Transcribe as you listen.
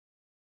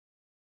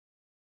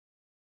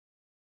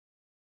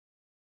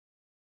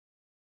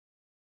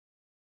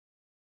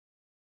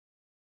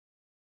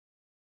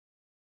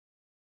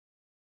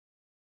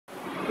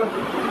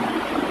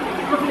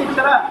に来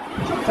たら、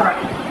ちょっとさらに。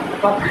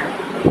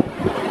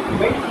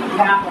Wait till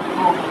half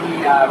of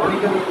the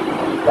rhythm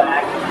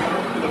back,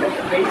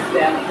 face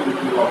down to the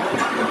low.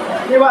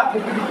 では、手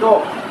首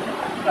と、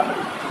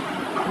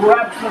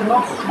grab so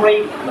not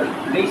straight, but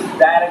this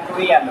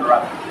directly and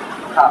rub.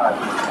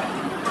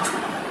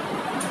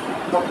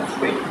 Not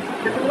straight.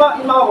 で、ここは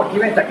今は決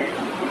めたけか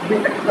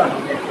らね、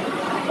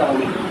下の上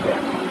に行って。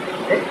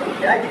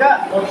で、相手が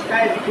持ち替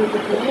えてくると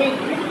きに、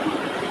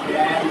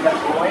and that's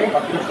the way,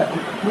 but just like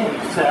this,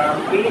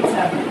 beats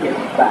and get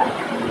back.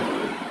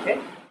 Okay?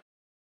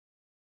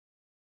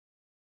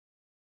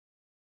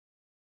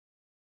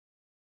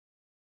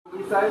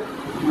 Inside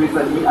with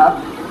the knee up,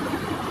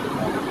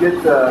 get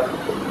the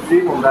C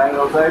from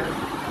diagonal side,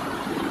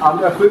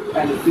 underfoot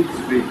and sit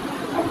straight.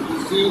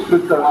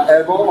 Put the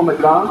elbow on the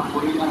ground,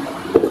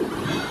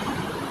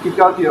 kick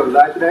out your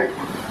right leg,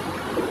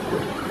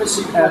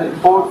 and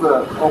hold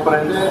the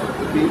opponent's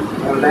feet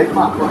and leg.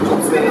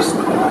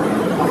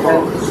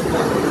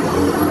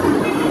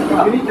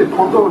 And you need to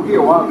control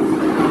here once.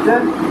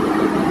 Then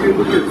you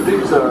need to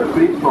switch the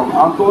grip from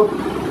ankle,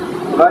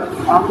 right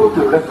ankle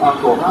to left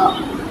ankle.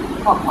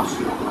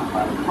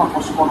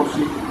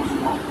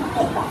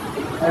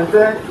 And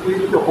then you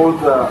need to hold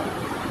the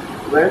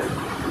wrist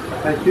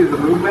and feel the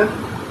movement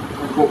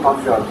and go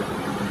past guard.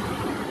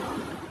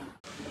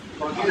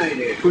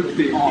 Full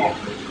speed.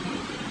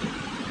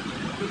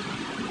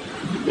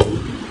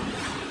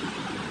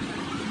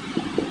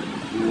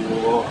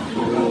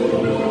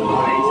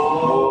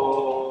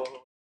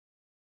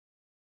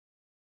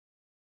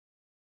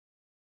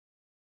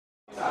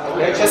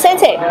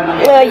 Sensei,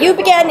 you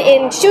began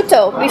in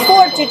Shooto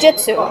before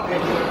Jiu-Jitsu.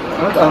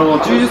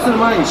 柔術の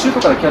前にシュー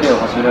トからキャリアを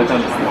始められた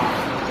んですね。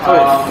そう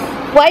です。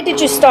 Why did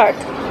you start?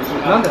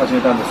 なんで始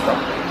めたんですか？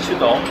シュー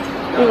ト、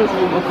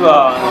僕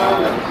は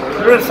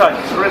プロレスラー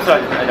じゃ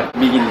ないだ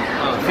右に、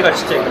背が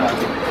ちっちゃいからで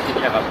き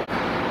なかっ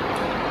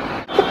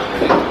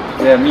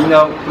た。いや、みん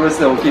なプロレス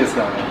で大きいです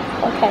からね。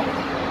Okay.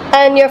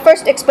 And your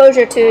first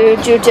exposure to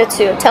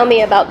Jiu-Jitsu, tell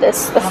me about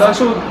this. 最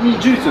初に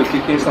柔術を経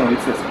験したのはい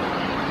つですか？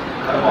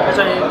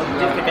最初に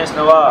経験し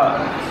たのは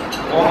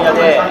大宮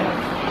で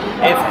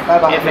エフェ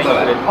ン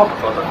が売れるこ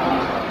とだった。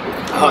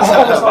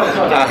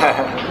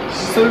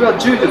それが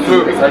柔術が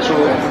最初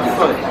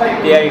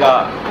出会い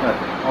が、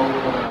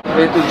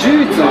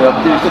柔術をや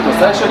っている人と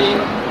最初に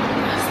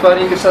スパー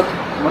リングした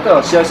また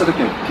は試合した時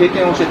の経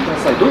験を教えてくだ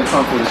さい。どういう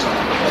感想でしたか？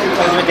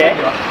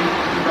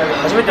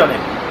初めてはね、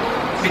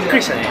びっく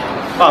りしたね。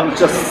まあ、エフ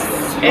ェ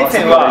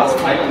ンは教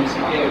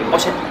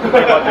えても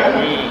らった時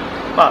に、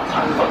まあ、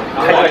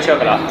体重が違う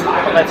から、こ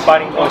んなにスパー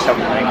リングをしたこ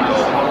とないけど、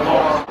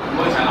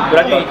ブ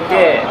ラジルに行っ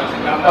て、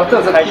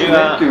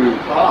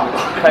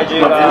体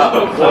重が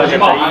同じだ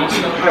ったり、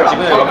自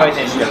分より若い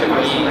選手だった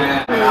り、す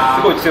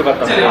ごい強かっ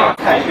たので、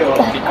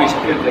びっくりし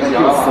た。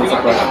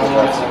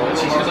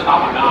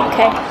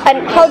Okay.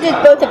 And how did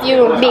both of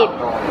you meet?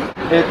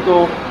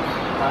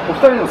 お二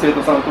人の生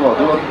徒さんとは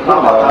どうでお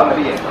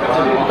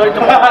二人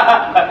とも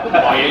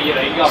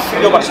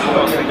水道橋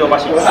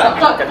に行っ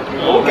た時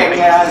に、Okay.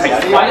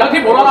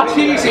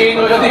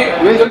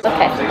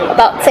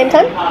 About same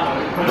time?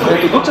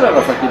 どちら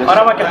が先ですか？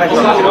荒牧入って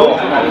きたけど、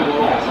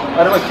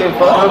荒牧健ヒ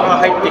ロ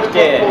が入ってき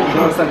て、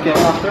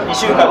2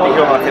週間でヒ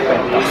ロがセットや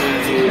った。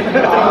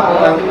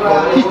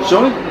非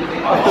常に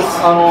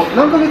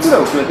何ヶ月ぐ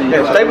らい遅れてい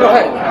た？だいぶ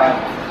早い。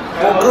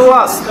僕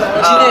は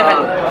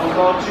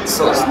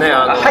そうですね。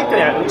入って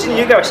うち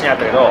に入会はしなかっ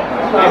たけど、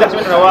始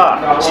めたのは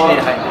1年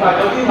で入る。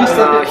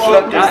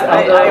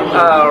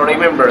I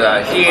remember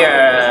that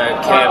here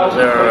came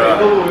the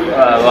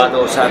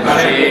Wado-san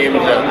team.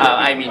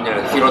 I mean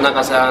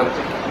Hironaka-san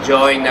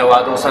joined the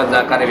Wado-san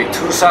Academy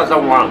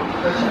 2001.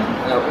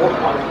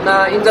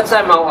 In that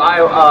time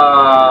I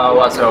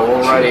was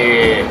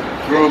already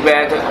blue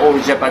belt all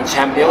Japan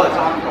champion.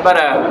 But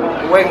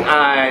when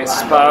I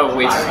sparred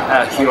with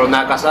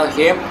Hironaka-san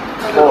here,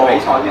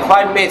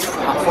 5 minutes,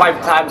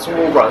 5 times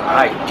over,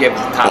 I gave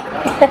the tap.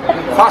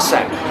 First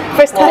time.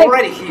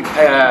 Already he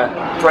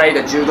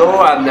played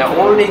judo and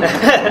only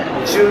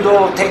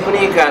judo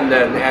technique and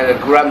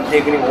ground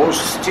technique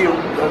also still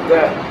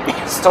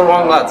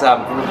stronger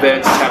than blue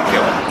belt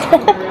champion.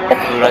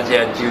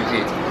 Brazilian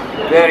jiu-jitsu.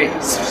 Very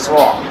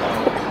strong.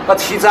 But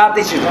his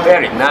attitude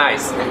very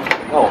nice.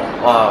 Oh,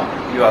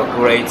 you are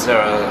great.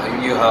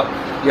 You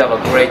have a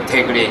great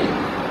technique.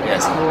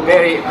 Yes,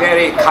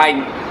 very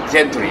kind,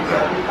 gently.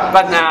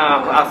 But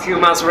now a few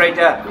months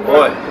later,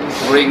 boy,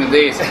 bring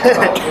this.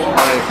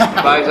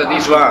 Buy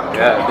this one.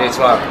 Yeah, this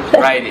one.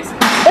 Try this.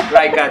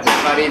 Like a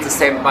Japanese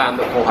senpai and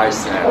kohai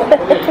style.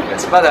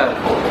 Yes, but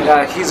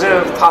his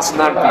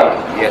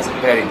personality, yes,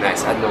 very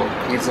nice. I know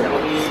his.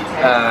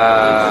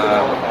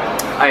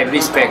 I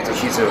respect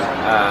his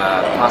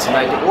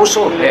personality.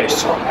 Also very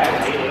strong.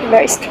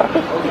 Very strong.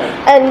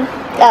 And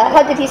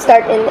how did he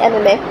start in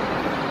MMA?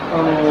 ど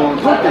う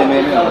やって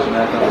MMA を始め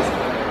られたんですか？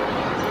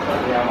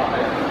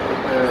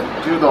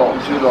柔道を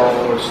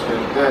してい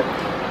て、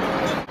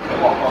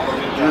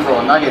柔道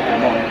を投げて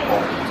も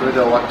それで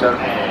終わっちゃう。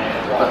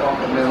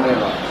MMA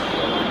は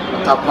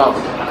タップアウト。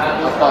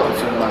タート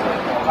するまで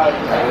や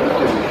る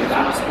という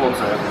スポー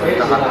ツはやり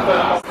たかった。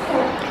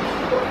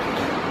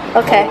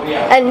Okay.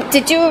 And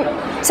did you,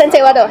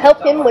 Sensei Wado, help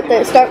him with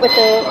the start with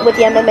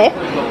the MMA?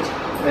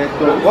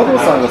 和道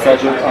さんが最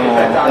初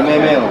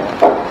MMA の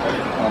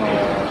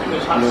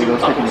いろいろ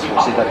テクニック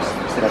をしてたりし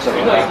てらっしゃ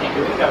るんです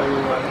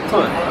そ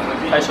うだね。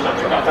最初の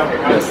頃。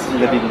Yes,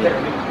 in the beginning.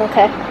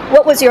 Okay.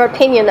 What was your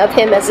opinion of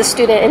him as a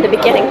student in the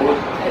beginning?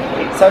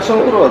 最初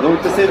の頃はどういっ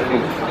た勢力とい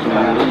う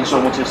印象を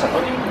お持ちでしたか？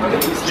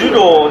柔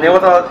道寝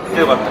技は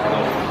強かったけど、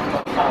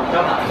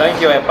打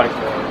撃はやっぱり危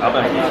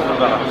ないね。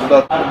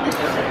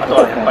あと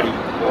はやっぱり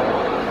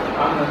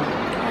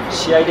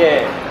試合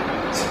で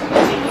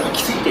行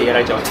き過ぎてやら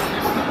れちゃう。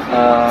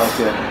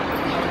Okay.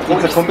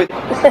 It's a competition.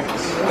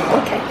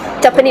 Okay.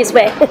 Japanese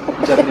way.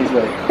 Japanese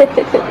way.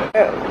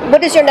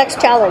 What is your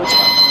next challenge?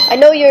 I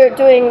know you're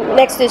doing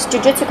next is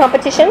jiu-jitsu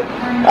competition,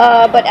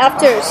 but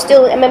after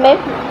still MMA?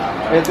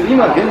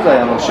 今現在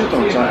シュート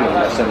のチャンピオン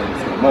がいらっしゃるん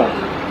ですけども、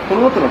こ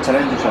の後のチャ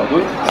レンジとはどう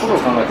いうことを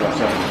考えていらっ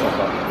しゃるんでしょう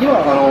か。今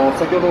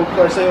先ほどお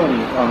伺いしたよう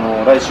に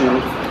来週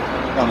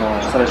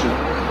再来週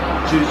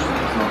柔術の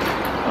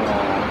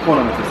トー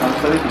ナメントに参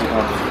加されるというこ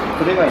となんですけ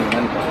ど、それ以外に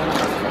何かお聞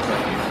かせくださ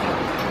い。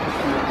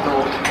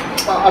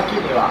秋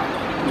には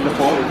シュー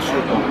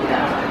ト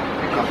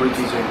カプリ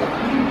ティジェン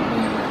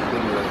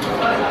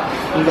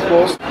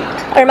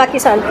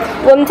Aramaki-san,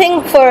 one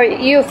thing for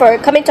you for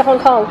coming to Hong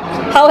Kong,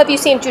 how have you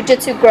seen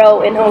jiu-jitsu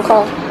grow in Hong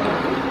Kong?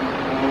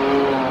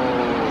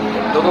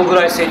 どのぐ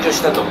らい成長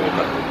したと思う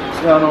か。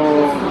ど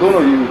う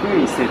いうふう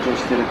に成長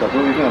しているか、ど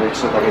ういうふうな歴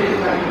史をたどっている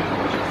か。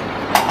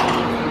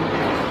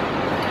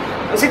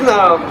I think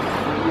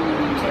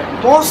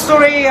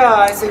mostly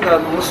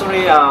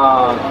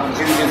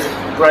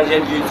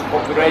Brazilian jiu-jitsu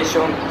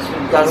population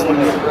does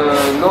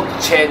not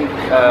change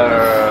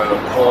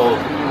for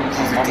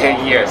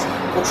 10 years.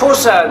 Of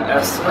course,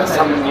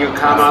 some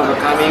newcomers are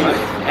coming,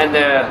 and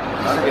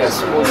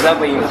yes, for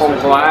example, in Hong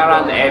Kong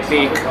Island,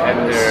 Epic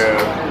and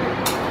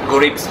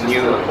Grip's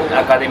new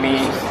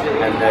academy,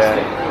 and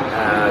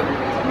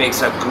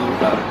makes a good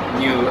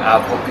new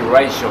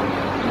population in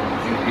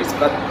jiu-jitsu,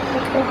 but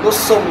not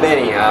so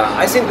many.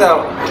 I think that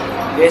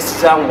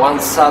less than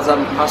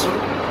 1,000 person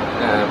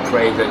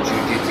play the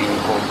jiu-jitsu in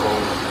Hong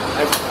Kong.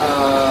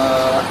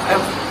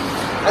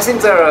 I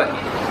think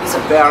it's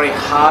very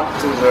hard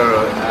to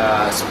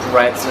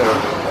spread the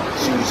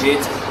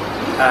jiu-jitsu.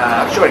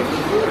 Actually,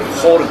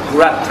 whole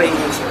grappling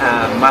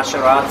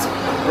martial arts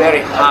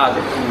very hard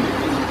in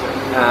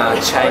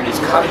Chinese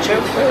culture,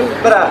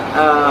 but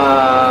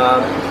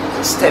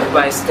step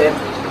by step,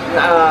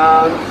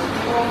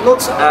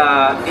 not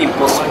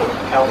impossible.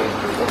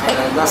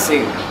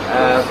 Nothing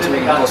too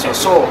impossible.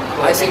 So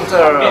I think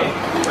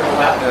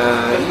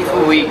if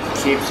we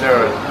keep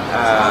the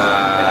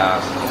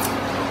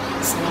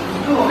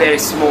very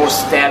small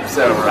steps,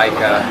 like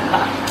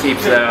keep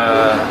the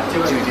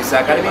jiu-jitsu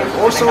academy,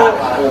 also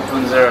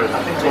open the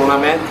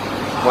tournament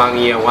 1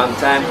 year, 1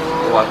 time,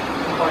 or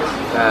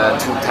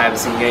 2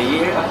 times in a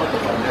year,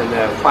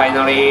 and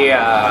finally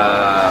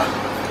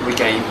we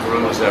can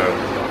improve the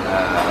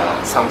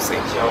something.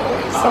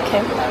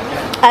 Okay.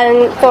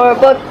 And for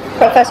both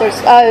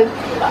professors,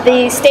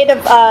 the state of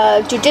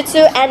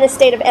jiu-jitsu and the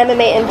state of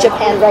MMA in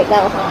Japan right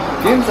now.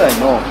 現在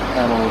の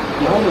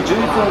日本の柔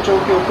術の状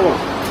況と日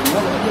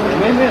本の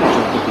MMA の状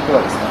況っていか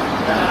がですか？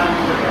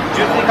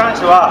柔術に関し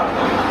ては、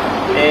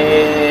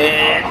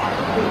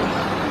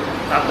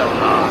なんだろう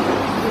な、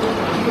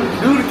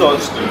ルールと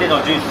して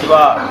の柔術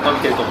は伸び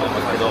てると思い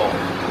ますけど、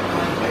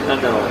な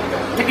んだろう、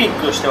テクニッ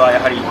クとしては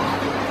やはり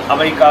ア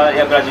メリカ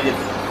やブラジルで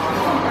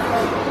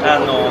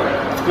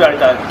作られ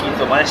た技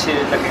術を真似してい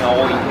るだけが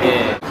多いん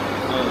で、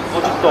も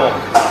うちょっと、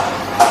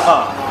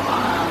まあ、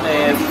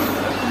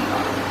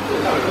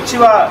うち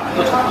は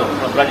どっちかという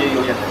とブラジル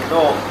寄りだったけ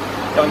ど、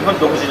日本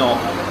独自の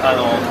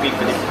テクニッ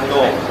クでいく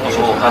と、そ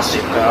う発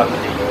信があってい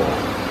い。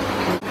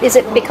Is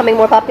it becoming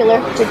more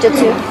popular,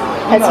 jiu-jitsu?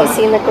 Has he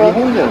seen the 日 growth?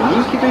 本での人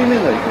気という面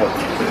ではいかがで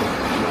すか？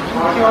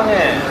人気は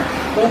ね、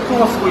東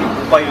京はすごいいっ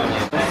ぱいいるんで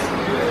すね。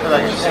た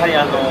だ、やはり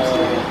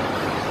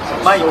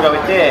前に比べ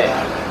て、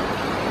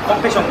コ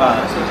ンペティションが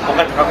お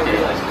金高くて、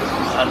出な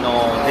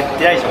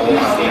い人が多い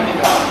ですね。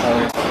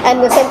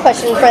And the same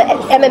question for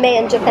MMA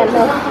in Japan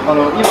now. 今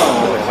の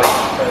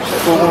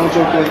総合の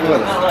状況はいか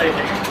がですか？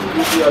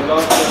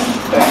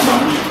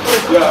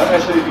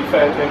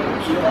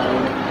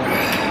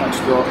ち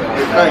ょっと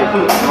でかいプ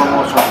ロ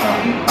モーション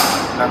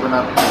がなく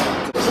なって、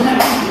ちょ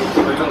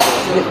っと全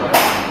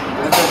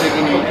体的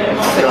に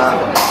手が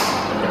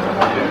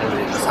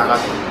下がっ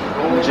て。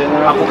ジェネ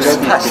ラルグラビティ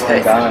って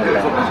いうか、ま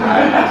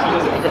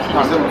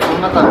あでもその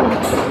中でもや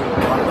っ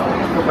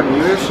ぱり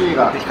UFC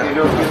が軽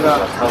量級が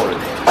開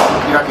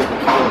けてき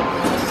て、軽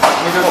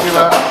量級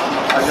は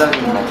アジア人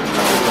の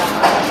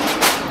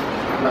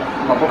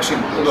まあボクシ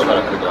ングとして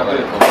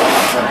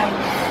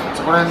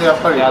そこら辺でや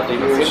っぱり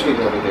UFC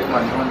で、ま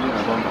あ、日本人が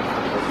どんどん活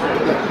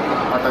躍して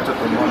またちょっ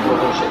と日本人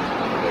同士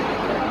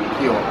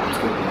火を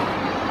つけて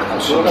ほ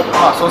しい。ま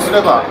あそうす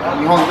れば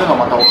日本での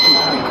また大きい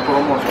ビッグプ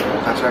ロモーション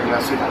を立ち上げや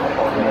すいと思いま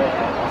す。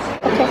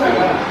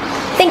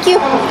Thank Thank you.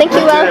 Thank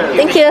you.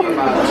 Thank you.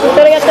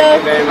 ありがとう。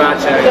Very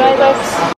much.